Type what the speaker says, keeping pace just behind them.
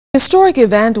The historic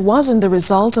event wasn't the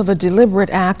result of a deliberate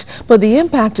act, but the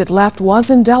impact it left was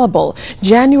indelible.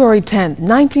 January 10,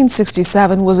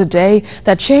 1967 was a day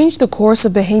that changed the course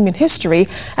of Bahamian history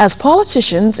as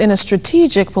politicians in a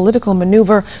strategic political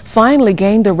maneuver finally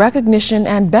gained the recognition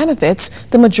and benefits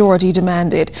the majority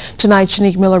demanded. Tonight,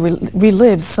 Shanique Miller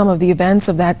relives some of the events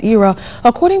of that era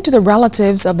according to the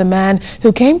relatives of the man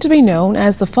who came to be known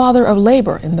as the father of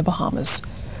labor in the Bahamas.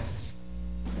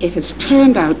 It has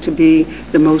turned out to be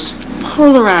the most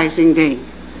polarizing day.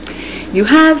 You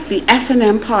have the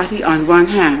F&M party on one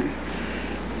hand.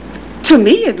 To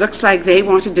me, it looks like they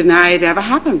want to deny it ever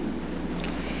happened.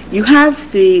 You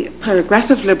have the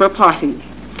Progressive Liberal Party.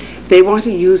 They want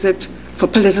to use it for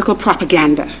political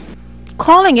propaganda.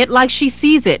 Calling it like she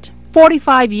sees it,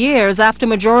 45 years after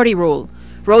majority rule,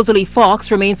 Rosalie Fawkes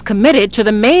remains committed to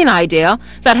the main idea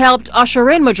that helped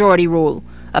usher in majority rule,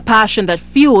 a passion that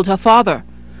fueled her father.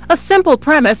 A simple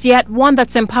premise, yet one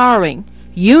that's empowering.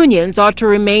 Unions are to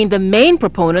remain the main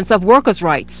proponents of workers'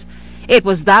 rights. It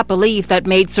was that belief that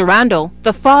made Sir Randall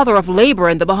the father of labor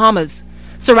in the Bahamas.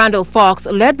 Sir Randall Fawkes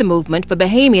led the movement for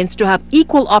Bahamians to have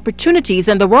equal opportunities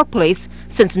in the workplace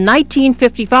since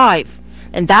 1955.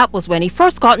 And that was when he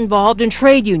first got involved in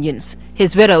trade unions.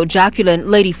 His widow,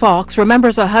 Jacqueline Lady Fawkes,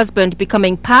 remembers her husband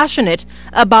becoming passionate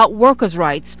about workers'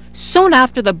 rights soon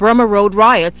after the Burma Road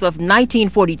riots of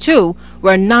 1942,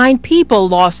 where 9 people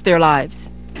lost their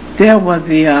lives. There were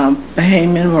the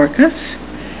Bahamian workers,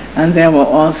 and there were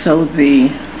also the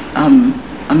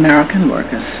American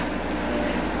workers.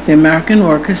 The American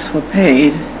workers were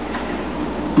paid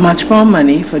much more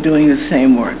money for doing the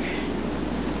same work.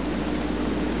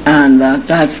 And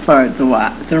that sparked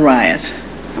the riot.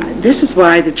 This is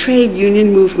why the trade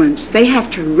union movements, they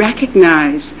have to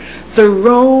recognize the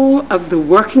role of the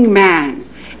working man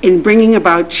in bringing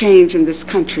about change in this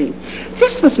country.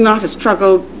 This was not a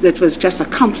struggle that was just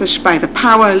accomplished by the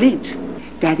power elite.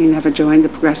 Daddy never joined the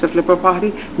Progressive Liberal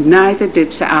Party, neither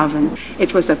did Sir Alvin.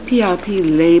 It was a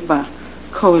PLP Labour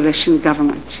coalition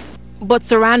government. But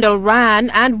Sir Randall ran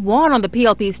and won on the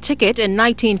PLP's ticket in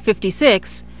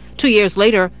 1956. 2 years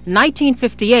later,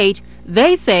 1958,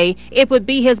 they say it would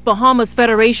be his Bahamas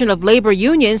Federation of Labor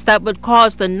Unions that would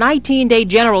cause the 19-day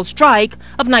general strike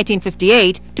of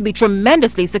 1958 to be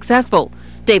tremendously successful.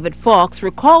 David Fawkes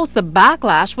recalls the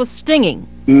backlash was stinging.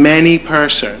 Many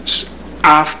persons,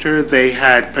 after they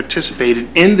had participated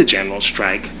in the general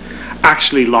strike,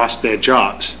 actually lost their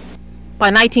jobs. By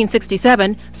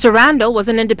 1967, Sir Randall was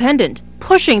an independent,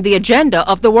 pushing the agenda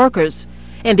of the workers.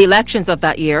 In the elections of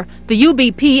that year, the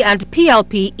UBP and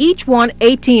PLP each won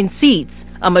 18 seats.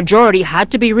 A majority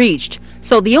had to be reached,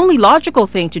 so the only logical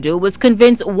thing to do was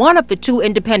convince one of the 2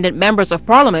 independent members of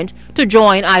Parliament to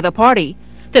join either party.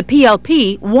 The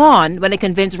PLP won when it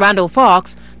convinced Randall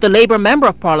Fawkes, the Labour Member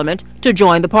of Parliament, to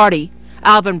join the party.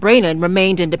 Alvin Brainin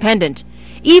remained independent.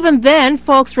 Even then,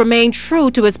 Fawkes remained true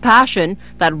to his passion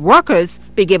that workers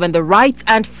be given the rights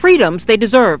and freedoms they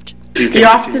deserved. He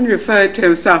often referred to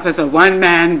himself as a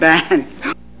one-man band.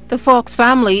 The Fawkes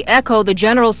family echo the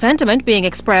general sentiment being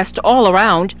expressed all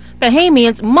around.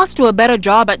 Bahamians must do a better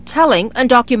job at telling and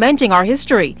documenting our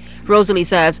history. Rosalie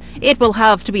says it will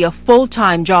have to be a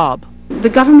full-time job. The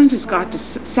government has got to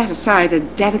set aside a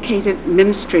dedicated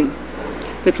ministry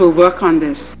that will work on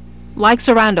this. Like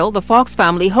Sir Randall, the Fawkes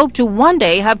family hope to one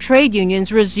day have trade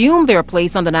unions resume their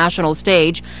place on the national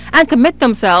stage and commit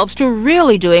themselves to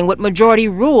really doing what majority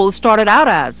rule started out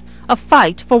as, a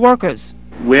fight for workers.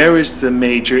 Where is the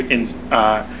major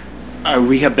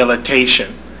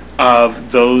rehabilitation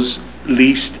of those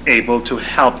least able to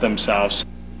help themselves?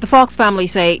 The Fawkes family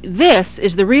say this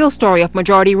is the real story of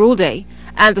Majority Rule Day,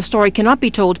 and the story cannot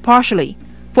be told partially.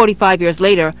 45 years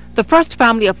later, the First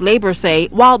Family of Labour say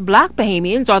while black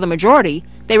Bahamians are the majority,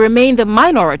 they remain the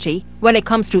minority when it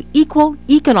comes to equal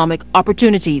economic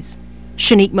opportunities.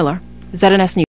 Shanique Miller, ZNS News.